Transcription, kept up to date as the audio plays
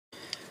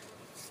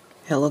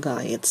Hello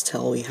guys, it's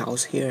Telly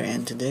House here,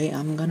 and today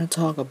I'm gonna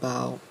talk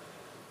about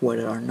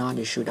whether or not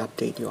you should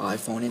update your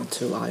iPhone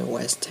into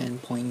iOS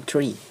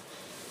 10.3.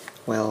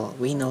 Well,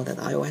 we know that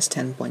iOS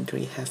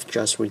 10.3 have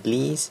just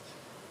released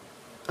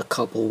a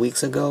couple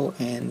weeks ago,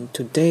 and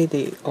today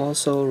they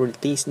also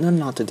released, no,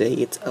 not today,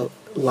 it's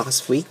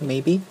last week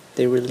maybe,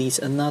 they released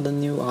another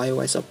new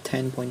iOS of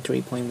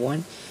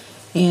 10.3.1,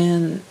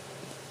 and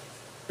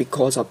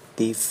because of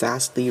the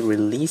fastly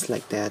release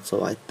like that,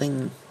 so I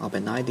think of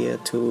an idea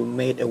to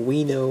make a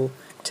video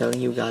telling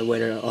you guys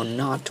whether or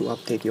not to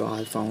update your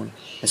iPhone,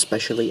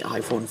 especially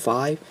iPhone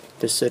 5,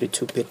 the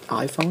 32-bit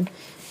iPhone,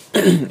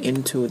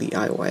 into the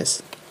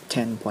iOS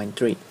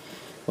 10.3.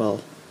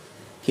 Well,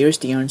 here's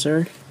the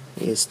answer,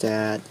 is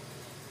that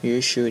you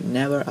should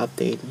never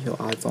update your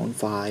iPhone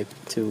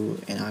 5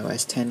 to an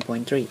iOS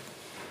 10.3.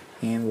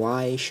 And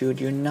why should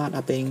you not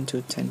updating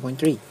to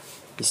 10.3?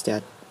 Is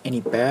that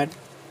any bad,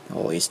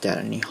 or is that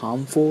any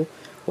harmful?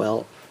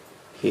 Well,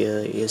 here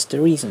is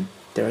the reason.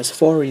 There's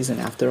 4 reasons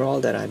after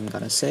all that I'm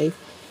gonna say.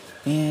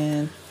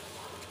 And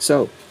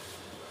so,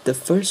 the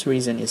first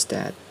reason is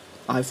that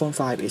iPhone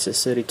 5 is a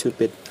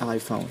 32-bit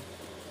iPhone.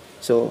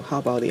 So how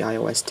about the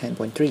iOS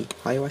 10.3?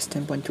 iOS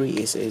 10.3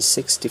 is a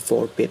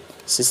 64-bit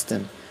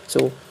system.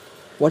 So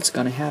what's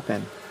gonna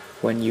happen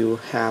when you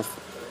have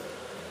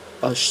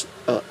a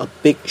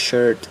big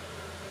shirt,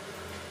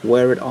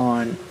 wear it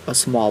on a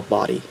small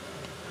body?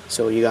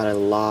 So you got a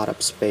lot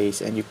of space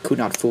and you could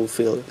not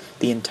fulfill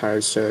the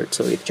entire shirt.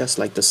 So it's just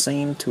like the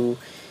same to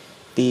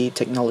the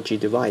technology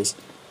device.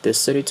 The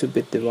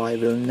 32-bit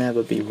device will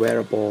never be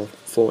wearable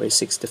for a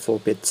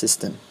 64-bit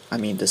system. I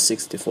mean, the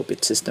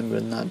 64-bit system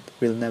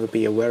will never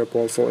be a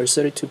wearable for a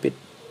 32-bit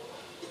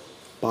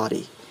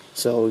body.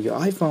 So your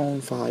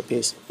iPhone 5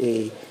 is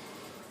a,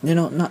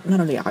 not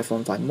only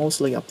iPhone 5,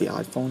 mostly of the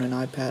iPhone and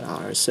iPad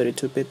are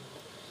 32-bit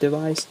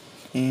device,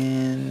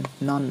 and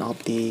none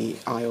of the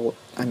Apple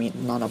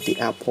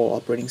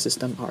operating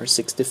system are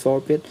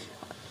 64-bit.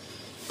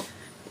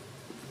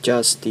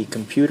 Just the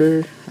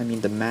computer,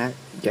 the Mac,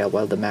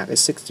 the Mac is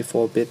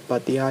 64-bit,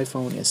 but the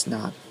iPhone is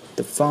not.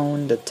 The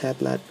phone, the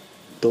tablet,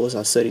 those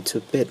are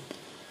 32-bit.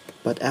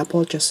 But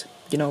Apple just,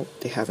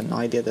 they have an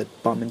idea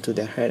that bumped into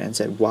their head and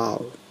said,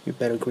 wow, you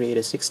better create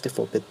a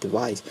 64-bit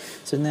device.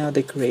 So now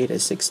they create a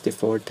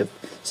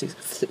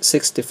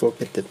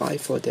 64-bit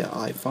device for their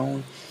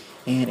iPhone,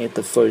 and it's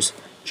the first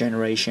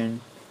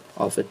generation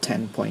of a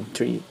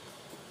 10.3.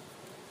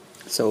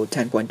 So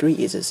 10.3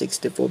 is a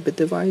 64-bit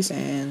device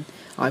and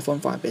iPhone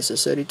 5 is a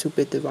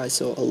 32-bit device,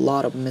 so a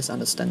lot of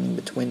misunderstanding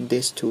between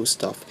these two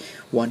stuff.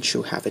 One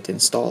should have it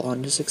installed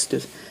on the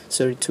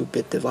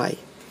 32-bit device.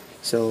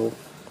 So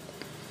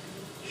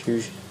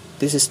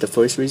this is the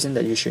first reason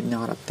that you should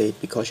not update,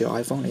 because your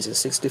iPhone is a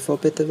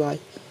 64-bit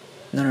device.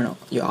 No.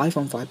 Your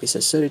iPhone 5 is a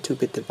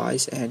 32-bit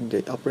device and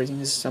the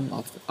operating system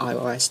of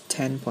iOS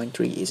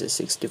 10.3 is a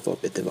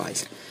 64-bit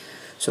device.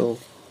 So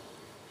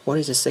what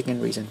is the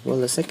second reason?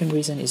 Well, the second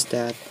reason is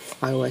that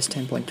iOS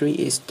 10.3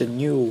 is the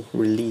new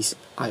release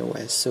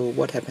iOS. So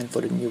what happened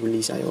for the new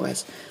release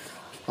iOS?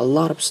 A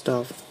lot of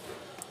stuff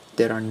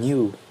that are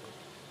new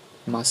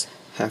must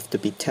have to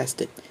be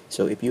tested.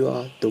 So if you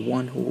are the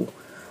one who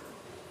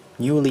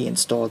newly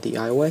installed the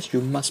iOS,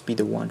 you must be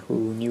the one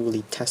who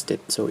newly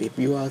tested. So if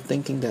you are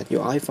thinking that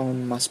your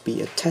iPhone must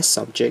be a test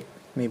subject,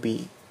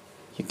 maybe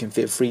you can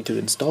feel free to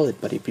install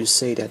it. But if you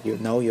say that you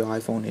know your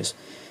iPhone is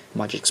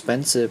much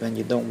expensive and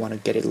you don't want to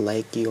get it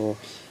laggy or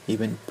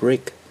even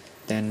break,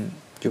 then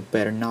you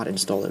better not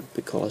install it,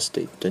 because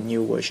the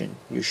new version,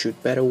 you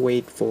should better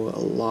wait for a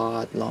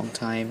long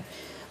time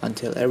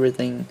until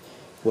everything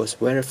was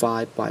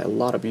verified by a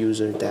lot of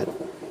users that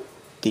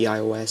the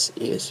iOS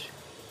is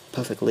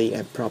perfectly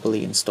and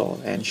properly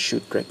installed and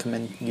should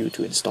recommend you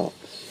to install.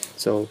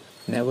 So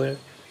never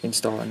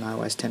install an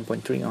iOS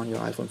 10.3 on your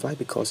iPhone 5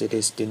 because it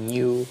is the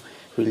new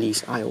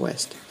release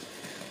iOS.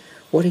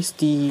 What is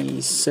the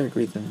third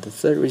reason? The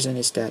third reason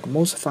is that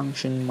most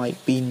function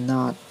might be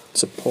not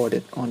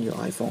supported on your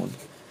iPhone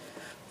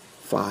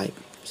 5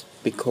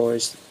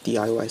 because the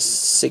iOS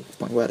 6.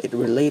 Well, it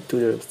relates to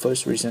the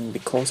first reason,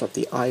 because of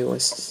the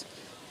iOS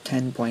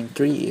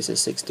 10.3 is a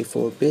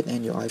 64-bit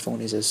and your iPhone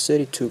is a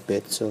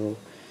 32-bit, so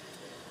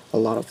a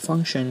lot of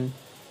function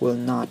will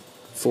not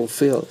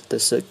fulfill the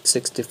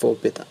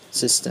 64-bit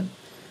system.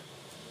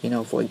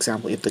 For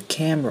example, if the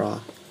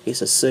camera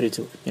is a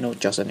 32,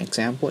 just an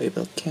example, if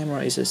the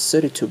camera is a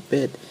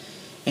 32-bit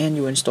and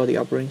you install the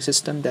operating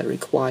system that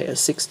require a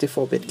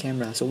 64-bit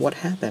camera, so what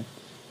happened?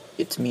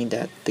 It means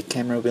that the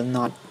camera will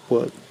not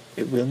work,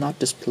 it will not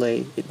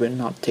display, it will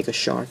not take a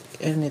shot,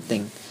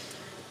 anything,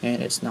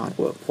 and it's not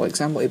work. For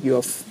example, if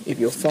your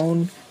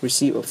phone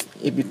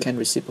if you can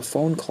receive a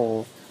phone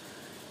call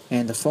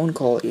and the phone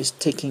call is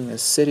taking a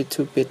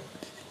 32-bit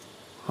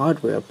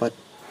hardware, but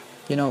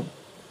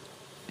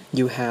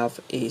you have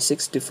a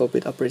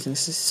 64-bit operating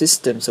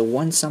system, so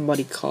once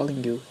somebody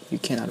calling you, you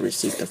cannot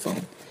receive the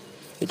phone.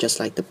 It's just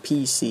like the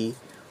PC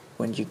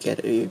when you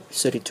get a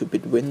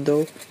 32-bit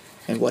window.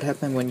 And what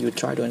happened when you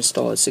try to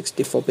install a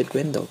 64-bit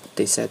window?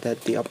 They said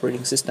that the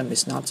operating system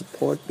is not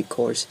supported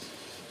because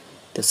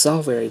The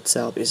software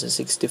itself is a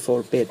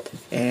 64-bit,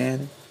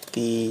 and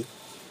the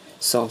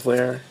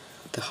software,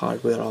 the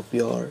hardware of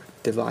your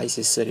device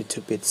is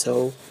 32-bit,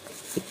 so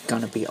it's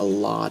gonna be a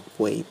lot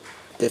way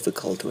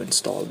difficult to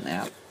install an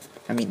app.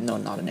 I mean, no,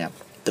 not an app,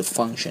 the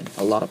function,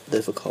 a lot of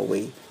difficult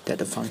way that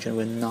the function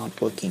will not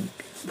working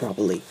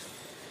properly.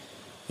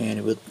 And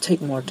it will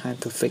take more time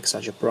to fix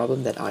such a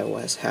problem that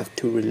iOS have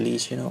to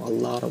release, a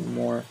lot of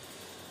more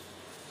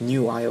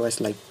new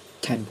iOS like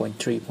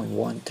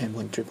 10.3.1,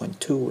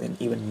 10.3.2,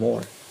 and even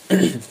more.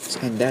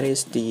 And that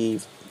is the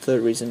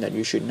third reason that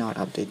you should not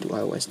update to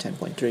iOS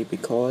 10.3,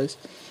 because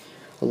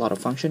a lot of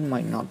function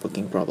might not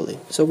working properly.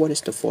 So what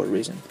is the fourth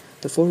reason?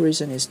 The fourth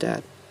reason is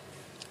that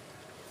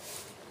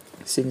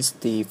since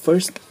the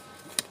first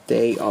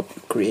day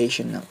of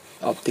creation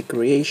of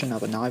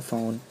an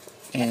iPhone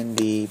and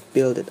the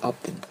build it up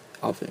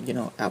of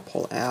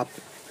Apple app,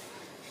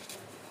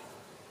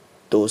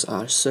 those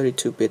are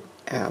 32-bit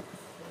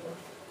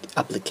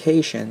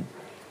application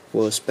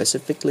was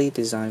specifically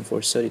designed for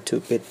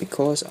 32-bit,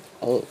 because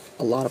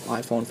a lot of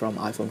iPhone from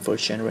iPhone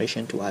first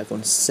generation to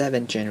iPhone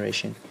 7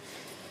 generation,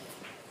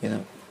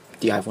 the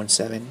iPhone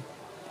 7,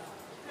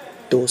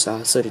 those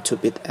are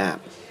 32-bit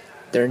app.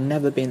 There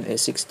never been a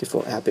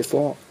 64 app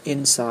before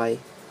inside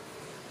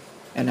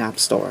an app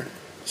store.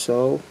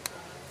 So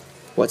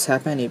what's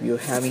happened if you're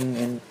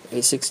having a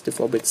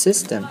 64-bit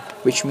system,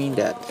 which means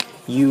that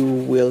you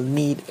will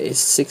need a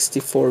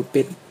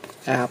 64-bit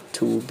app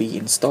to be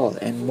installed,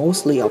 and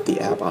mostly of the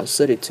app are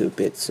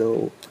 32-bit.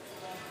 So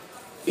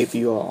if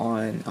you are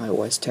on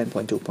iOS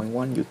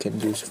 10.2.1, you can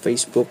use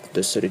Facebook,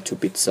 the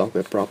 32-bit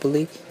software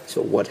properly.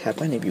 So what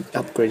happened if you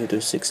upgrade it to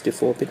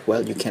 64-bit?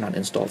 Well, you cannot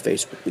install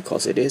Facebook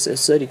because it is a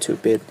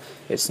 32-bit,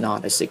 it's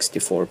not a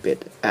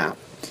 64-bit app,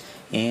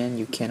 and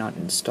you cannot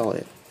install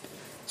it.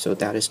 So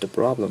that is the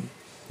problem.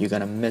 You're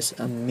gonna miss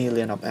a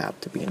million of apps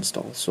to be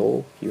installed.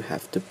 So you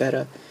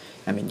better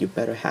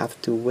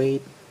have to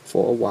wait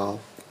for a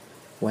while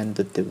when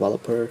the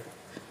developer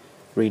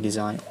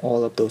redesign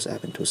all of those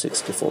apps into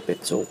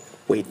 64-bit. So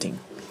waiting.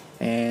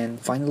 And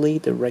finally,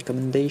 the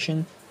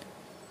recommendation,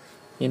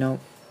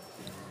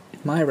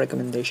 my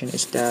recommendation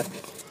is that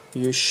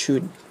you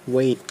should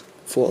wait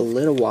for a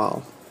little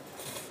while,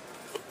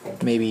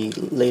 maybe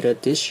later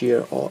this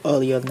year or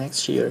earlier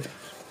next year,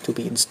 to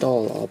be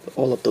installed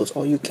all of those,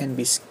 or you can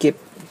be skip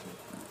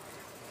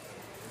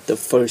the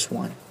first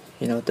one,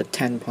 the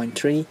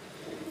 10.3.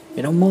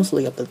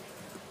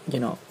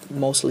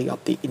 Mostly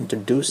of the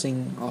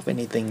introducing of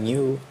anything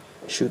new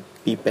should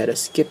be better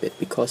skip it,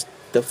 because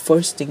the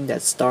first thing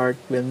that start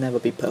will never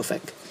be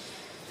perfect.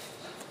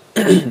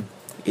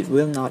 It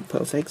will not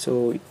perfect,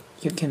 so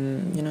you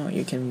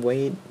can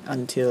wait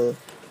until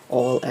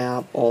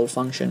all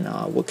function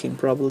are working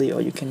properly,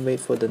 or you can wait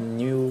for the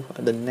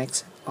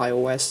next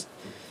iOS,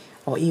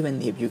 or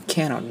even if you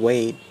cannot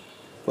wait,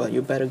 well,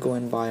 you better go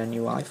and buy a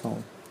new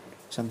iPhone,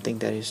 something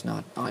that is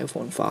not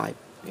iPhone 5,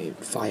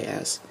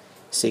 5S,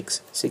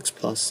 6, 6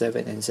 Plus,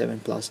 7, and 7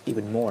 Plus,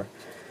 even more.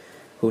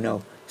 Who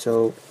knows?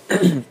 So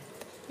if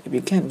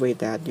you can't wait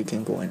that, you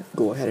can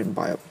go ahead and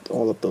buy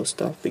all of those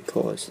stuff,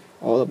 because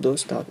all of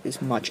those stuff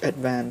is much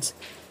advanced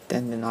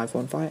than an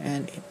iPhone 5,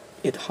 and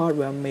its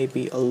hardware may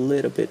be a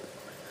little bit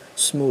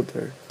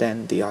smoother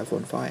than the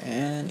iPhone 5,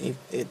 and if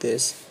it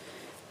is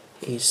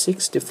a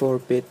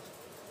 64-bit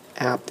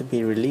app to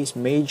be released,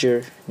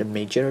 the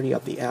majority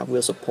of the app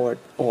will support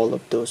all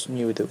of those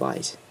new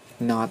devices,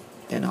 not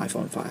an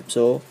iPhone 5.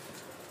 So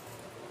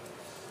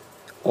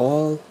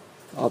all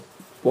of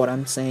what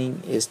I'm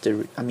saying is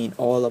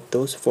all of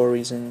those four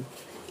reasons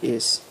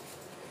is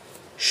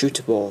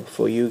suitable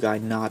for you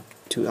guys not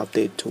to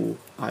update to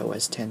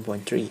iOS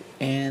 10.3,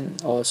 and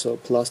also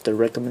plus the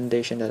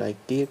recommendation that I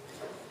give,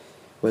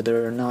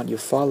 whether or not you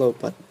follow,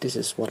 but this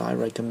is what I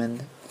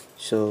recommend.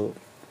 So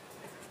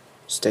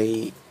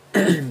stay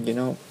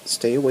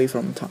stay away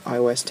from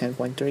iOS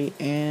 10.3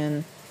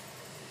 and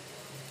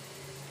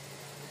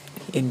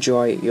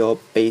enjoy your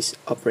base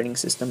operating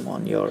system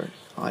on your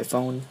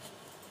iPhone,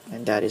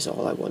 and that is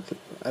all I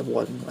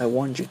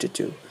want you to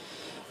do.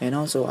 And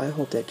also, I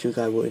hope that you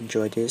guys will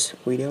enjoy this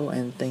video,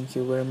 and thank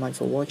you very much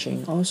for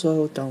watching.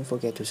 Also, don't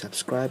forget to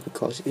subscribe,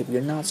 because if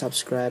you're not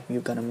subscribed,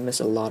 you're gonna miss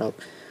a lot of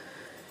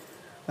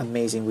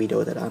amazing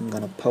video that I'm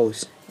gonna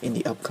post in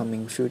the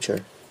upcoming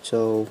future.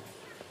 So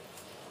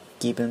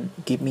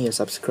give me a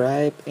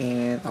subscribe,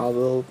 and I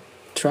will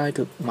try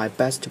to my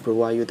best to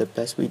provide you the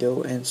best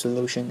video and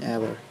solution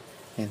ever.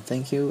 And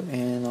thank you,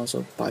 and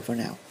also bye for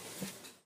now.